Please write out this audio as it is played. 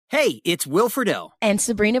Hey, it's Will Friedle. And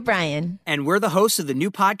Sabrina Bryan. And we're the hosts of the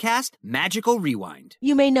new podcast, Magical Rewind.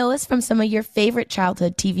 You may know us from some of your favorite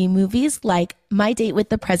childhood TV movies like My Date with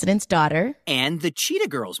the President's Daughter. And the Cheetah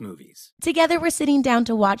Girls movies. Together, we're sitting down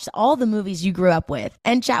to watch all the movies you grew up with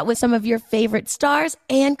and chat with some of your favorite stars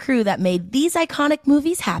and crew that made these iconic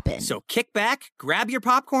movies happen. So kick back, grab your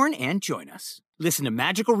popcorn, and join us. Listen to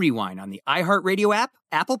Magical Rewind on the iHeartRadio app,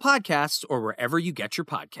 Apple Podcasts, or wherever you get your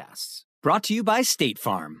podcasts. Brought to you by State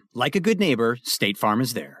Farm. Like a good neighbor, State Farm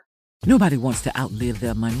is there. Nobody wants to outlive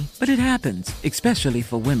their money, but it happens, especially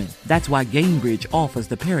for women. That's why Gainbridge offers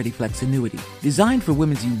the Parity Flex annuity, designed for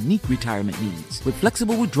women's unique retirement needs. With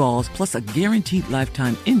flexible withdrawals plus a guaranteed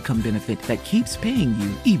lifetime income benefit that keeps paying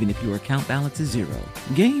you even if your account balance is zero.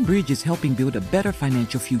 Gainbridge is helping build a better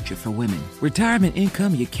financial future for women. Retirement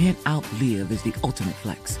income you can't outlive is the ultimate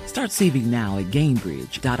flex. Start saving now at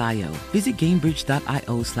Gainbridge.io. Visit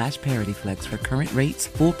Gainbridge.io/ParityFlex for current rates,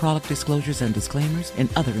 full product disclosures and disclaimers, and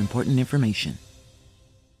other important information.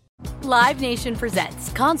 Live Nation presents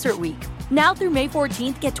Concert Week. Now through May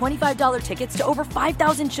 14th, get $25 tickets to over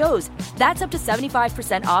 5,000 shows. That's up to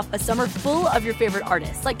 75% off a summer full of your favorite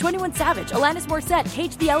artists like 21 Savage, Alanis Morissette,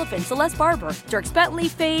 Cage the Elephant, Celeste Barber, Dierks Bentley,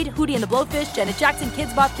 Fade, Hootie and the Blowfish, Janet Jackson,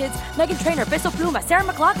 Kidz Bop Kids, Meghan Trainor, Peso Pluma, Sarah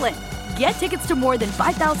McLachlan. Get tickets to more than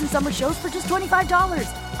 5,000 summer shows for just $25.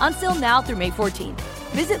 On sale now through May 14th.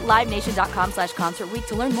 Visit LiveNation.com/Concert Week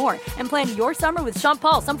to learn more and plan your summer with Sean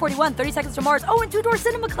Paul, Sum 41, 30 Seconds to Mars, and Two Door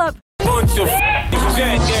Cinema Club. Bunch of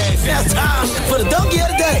That's time for the donkey of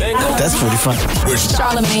the day. That's pretty funny.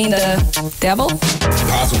 Charlamagne the devil?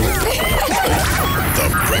 Possibly. The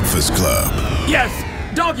Breakfast Club. Yes.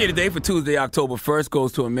 Donkey of the Day for Tuesday, October 1st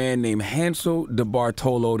goes to a man named Hansel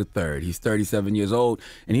DeBartolo III. He's 37 years old,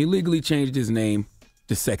 and he legally changed his name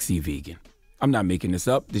to Sexy Vegan. I'm not making this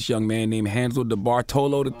up. This young man named Hansel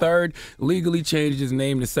DeBartolo III legally changed his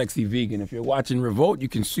name to Sexy Vegan. If you're watching Revolt, you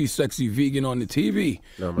can see Sexy Vegan on the TV.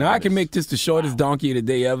 Now, I can make this the shortest Donkey of the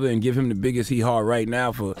Day ever and give him the biggest hee-haw right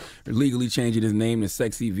now for legally changing his name to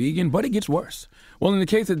Sexy Vegan, but it gets worse. Well, in the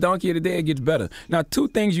case of Donkey of the Day, it gets better. Now, two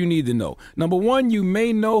things you need to know. Number one, you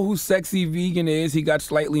may know who Sexy Vegan is. He got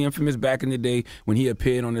slightly infamous back in the day when he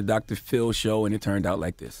appeared on the Dr. Phil show, and it turned out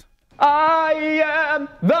like this. I am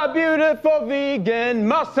the beautiful vegan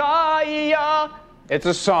messiah. It's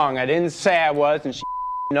a song. I didn't say I was, and she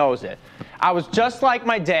knows it. I was just like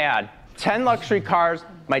my dad. 10 luxury cars.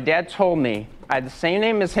 My dad told me I had the same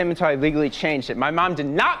name as him until I legally changed it. My mom did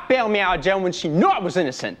not bail me out of jail when she knew I was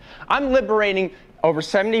innocent. I'm liberating over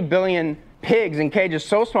 70 billion pigs in cages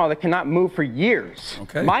so small they cannot move for years.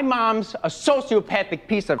 Okay. My mom's a sociopathic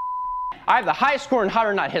piece of I have the highest score in Hot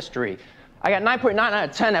or Not history. I got 9.9 out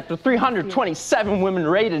of 10 after 327 women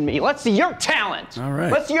rated me. Let's see your talent. All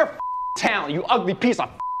right. Let's see your talent, you ugly piece of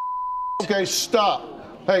Okay, stop.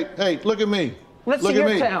 Hey, look at me. Let's look see at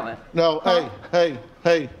your me. talent. No, Huh? hey.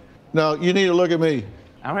 No, you need to look at me.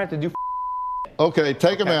 I don't have to do Okay,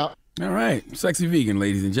 take him out. All right. Sexy Vegan,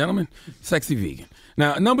 ladies and gentlemen. Sexy Vegan.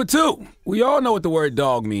 Now, number two, we all know what the word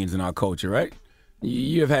dog means in our culture, right?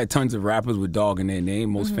 You have had tons of rappers with dog in their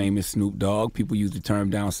name, most famous Snoop Dogg. People use the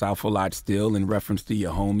term down south a lot still in reference to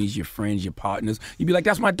your homies, your friends, your partners. You'd be like,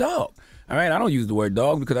 that's my dog. All right, I don't use the word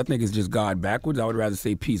dog because I think it's just God backwards. I would rather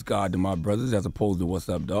say peace, God, to my brothers as opposed to what's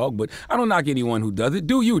up, dog. But I don't knock anyone who does it.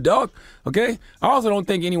 Do you, dog? Okay? I also don't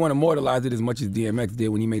think anyone immortalized it as much as DMX did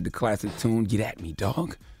when he made the classic tune, Get At Me,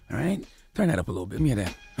 Dog. All right? Turn that up a little bit. Give me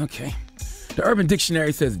that. Okay. The Urban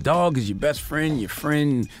Dictionary says dog is your best friend, your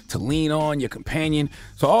friend to lean on, your companion.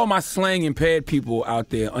 So all my slang impaired people out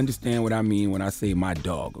there understand what I mean when I say my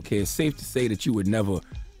dog, okay? It's safe to say that you would never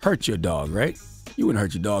hurt your dog, right? You wouldn't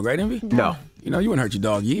hurt your dog, right, Envy? No. You know, you wouldn't hurt your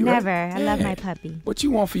dog, right? Never. I love my puppy. What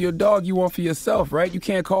you want for your dog, you want for yourself, right? You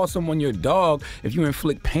can't call someone your dog if you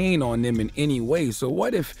inflict pain on them in any way. So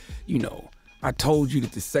what if, I told you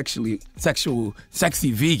that the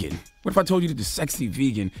sexy vegan, what if I told you that the sexy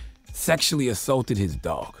vegan sexually assaulted his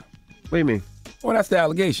dog? What do you mean? Well, that's the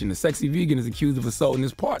allegation. The sexy vegan is accused of assaulting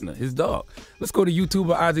his partner, his dog. Let's go to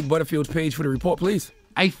YouTuber Isaac Butterfield's page for the report, please.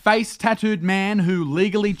 A face-tattooed man who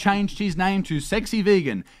legally changed his name to Sexy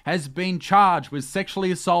Vegan has been charged with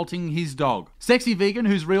sexually assaulting his dog. Sexy Vegan,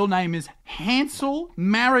 whose real name is Hansel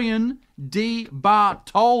Marion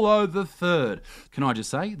DeBartolo III. Can I just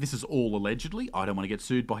say, this is all allegedly. I don't want to get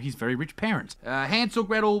sued by his very rich parents. Hansel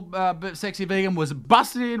Gretel, Sexy Vegan, was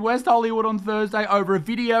busted in West Hollywood on Thursday over a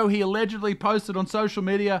video he allegedly posted on social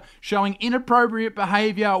media showing inappropriate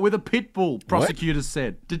behavior with a pit bull, prosecutors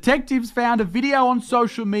said. Detectives found a video on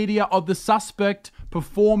social media of the suspect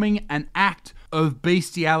performing an act of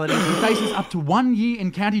bestiality. He faces up to 1 year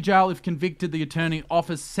in county jail if convicted, the attorney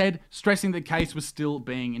office said, stressing the case was still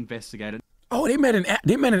being investigated. Oh, they met an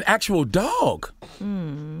actual dog.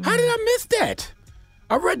 How did I miss that?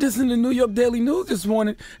 I read this in the New York Daily News this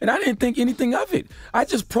morning, and I didn't think anything of it. I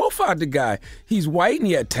just profiled the guy. He's white, and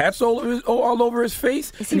he had tats all over his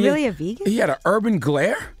face. Is he really a vegan? He had an urban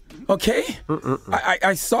glare. Okay?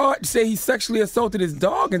 I saw it say he sexually assaulted his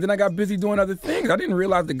dog, and then I got busy doing other things. I didn't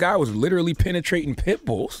realize the guy was literally penetrating pit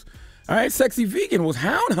bulls. All right? Sexy Vegan was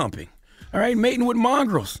hound humping. All right? Mating with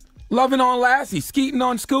mongrels. Loving on Lassie, skeeting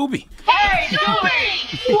on Scooby. Hey,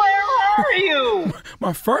 Scooby! Where are you?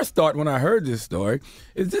 My first thought when I heard this story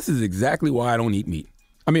is this is exactly why I don't eat meat.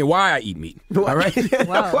 I mean, why I eat meat. All right?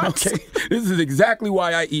 Wow. Okay. This is exactly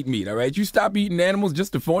why I eat meat. All right? You stop eating animals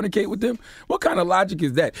just to fornicate with them? What kind of logic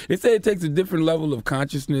is that? They say it takes a different level of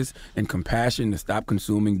consciousness and compassion to stop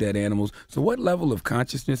consuming dead animals. So what level of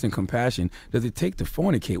consciousness and compassion does it take to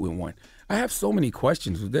fornicate with one? I have so many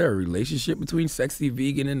questions. Was there a relationship between Sexy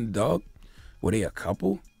Vegan and the dog? Were they a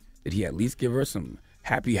couple? Did he at least give her some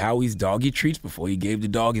Happy Howie's doggy treats before he gave the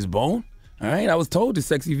dog his bone? All right, I was told the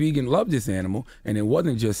Sexy Vegan loved this animal, and it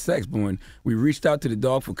wasn't just sex, but when we reached out to the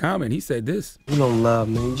dog for comment, he said this. You don't love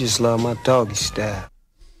me, you just love my doggy style.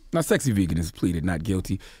 Now, Sexy Vegan has pleaded not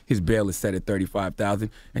guilty. His bail is set at $35,000,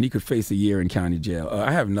 and he could face a year in county jail.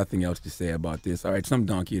 I have nothing else to say about this. All right, some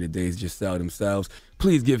donkey of the days just sell themselves.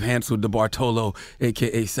 Please give Hansel DeBartolo,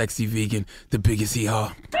 a.k.a. Sexy Vegan, the biggest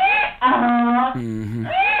hee-haw.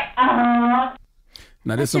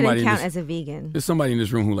 Now, there's somebody count as a vegan. There's somebody in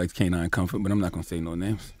this room who likes canine comfort, but I'm not going to say no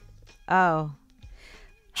names. Oh.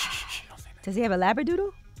 Does he have a Labradoodle?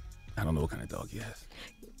 I don't know what kind of dog he has.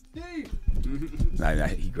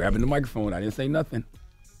 He grabbing the microphone. I didn't say nothing.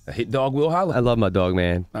 A hit dog will holler. I love my dog,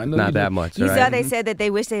 man. I know not that much. You right? saw they said that they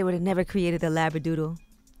wish they would have never created the Labradoodle.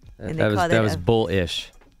 And that was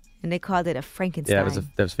bullish. And they called it a Frankenstein. Yeah,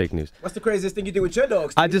 that was fake news. What's the craziest thing you do with your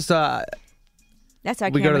dogs? I just that's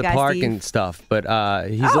our we go to the guy, park Steve. and stuff, but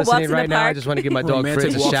he's listening right now. I just want to give my dog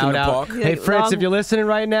Fritz a shout out. Hey Fritz, if you're listening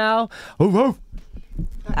right now, I'll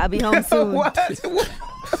be home soon.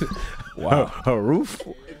 Wow. A roof?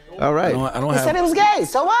 All right. I don't he have... said it was gay,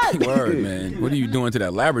 so what? Word, man. What are you doing to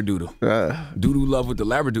that Labradoodle? Doodle love with the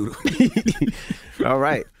Labradoodle. All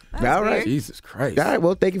right. All right. Jesus Christ. All right,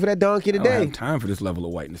 well, thank you for that donkey today. I don't have time for this level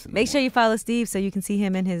of whiteness. Make sure you follow Steve so you can see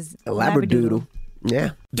him in his Labradoodle.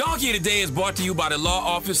 Yeah. Donkey of the Day is brought to you by the law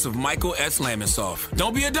office of Michael S. Lamonsoff.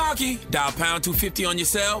 Don't be a donkey. Dial pound 250 on your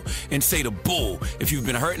cell and say the bull if you've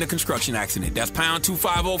been hurt in a construction accident. That's pound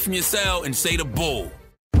 250 from your cell and say the bull.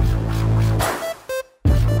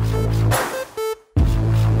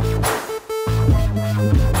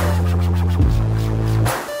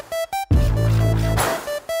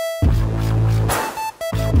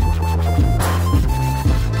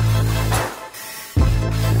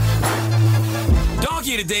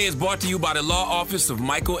 Donkey of the Day is brought to you by the law office of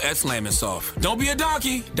Michael S. Lamonsoff. Don't be a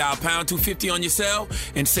donkey. Dial pound 250 on your cell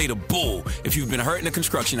and say the bull if you've been hurt in a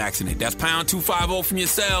construction accident. That's pound 250 from your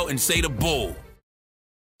cell and say the bull.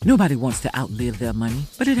 Nobody wants to outlive their money,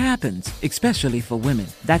 but it happens, especially for women.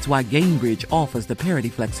 That's why Gainbridge offers the Parity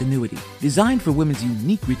Flex annuity, designed for women's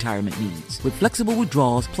unique retirement needs, with flexible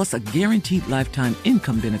withdrawals plus a guaranteed lifetime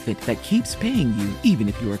income benefit that keeps paying you even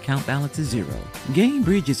if your account balance is zero.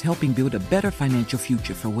 Gainbridge is helping build a better financial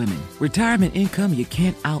future for women. Retirement income you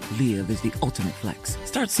can't outlive is the ultimate flex.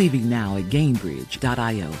 Start saving now at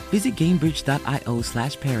Gainbridge.io. Visit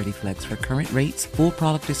Gainbridge.io/ParityFlex for current rates, full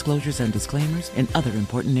product disclosures and disclaimers, and other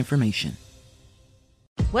important information.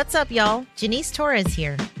 What's up, y'all? Janice Torres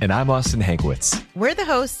here. And I'm Austin Hankwitz. We're the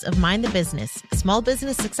hosts of Mind the Business, Small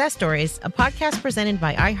Business Success Stories, a podcast presented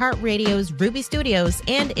by iHeartRadio's Ruby Studios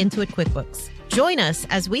and Intuit QuickBooks. Join us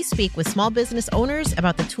as we speak with small business owners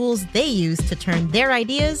about the tools they use to turn their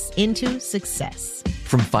ideas into success.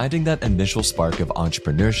 From finding that initial spark of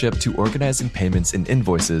entrepreneurship to organizing payments and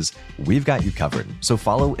invoices, we've got you covered. So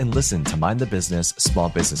follow and listen to Mind the Business, Small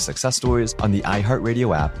Business Success Stories on the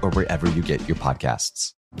iHeartRadio app or wherever you get your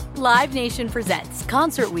podcasts. Live Nation presents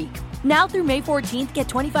Concert Week. Now through May 14th, get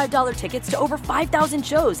 $25 tickets to over 5,000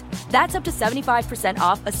 shows. That's up to 75%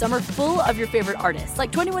 off a summer full of your favorite artists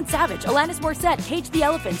like 21 Savage, Alanis Morissette, Cage the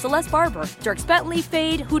Elephant, Celeste Barber, Dierks Bentley,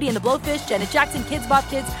 Fade, Hootie and the Blowfish, Janet Jackson, Kidz Bop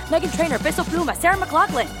Kids, Meghan Trainor, Bissell Pluma, Sarah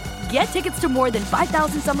McLachlan. Get tickets to more than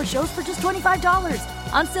 5,000 summer shows for just $25.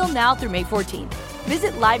 Until now through May 14th.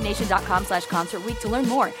 Visit LiveNation.com/Concert Week to learn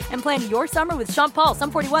more and plan your summer with Sean Paul,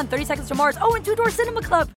 Sum 41, 30 Seconds to Mars, and Two Door Cinema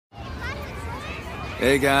Club.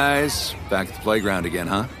 Hey guys, back at the playground again,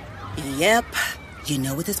 huh? Yep. You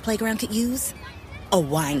know what this playground could use? A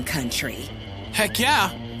wine country. Heck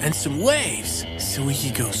yeah, and some waves so we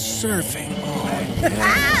could go surfing. Oh,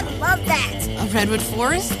 Ah, love that. A redwood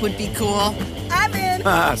forest would be cool. I'm in.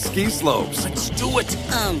 Ah, ski slopes. Let's do it.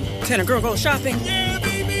 Can a girl go shopping? Yeah,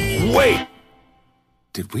 baby. Wait!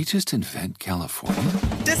 Did we just invent California?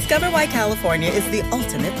 Discover why California is the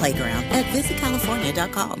ultimate playground at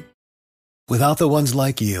visitcalifornia.com. Without the ones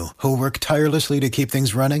like you, who work tirelessly to keep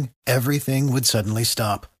things running, everything would suddenly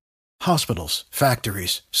stop. Hospitals,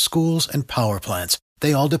 factories, schools, and power plants,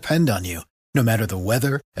 they all depend on you. No matter the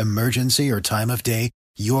weather, emergency, or time of day,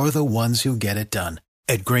 you're the ones who get it done.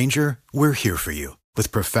 At Grainger, we're here for you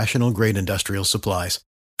with professional-grade industrial supplies.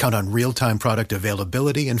 Count on real-time product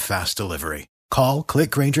availability and fast delivery. Call,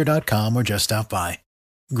 click Grainger.com, or just stop by.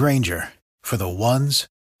 Grainger, for the ones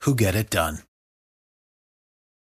who get it done.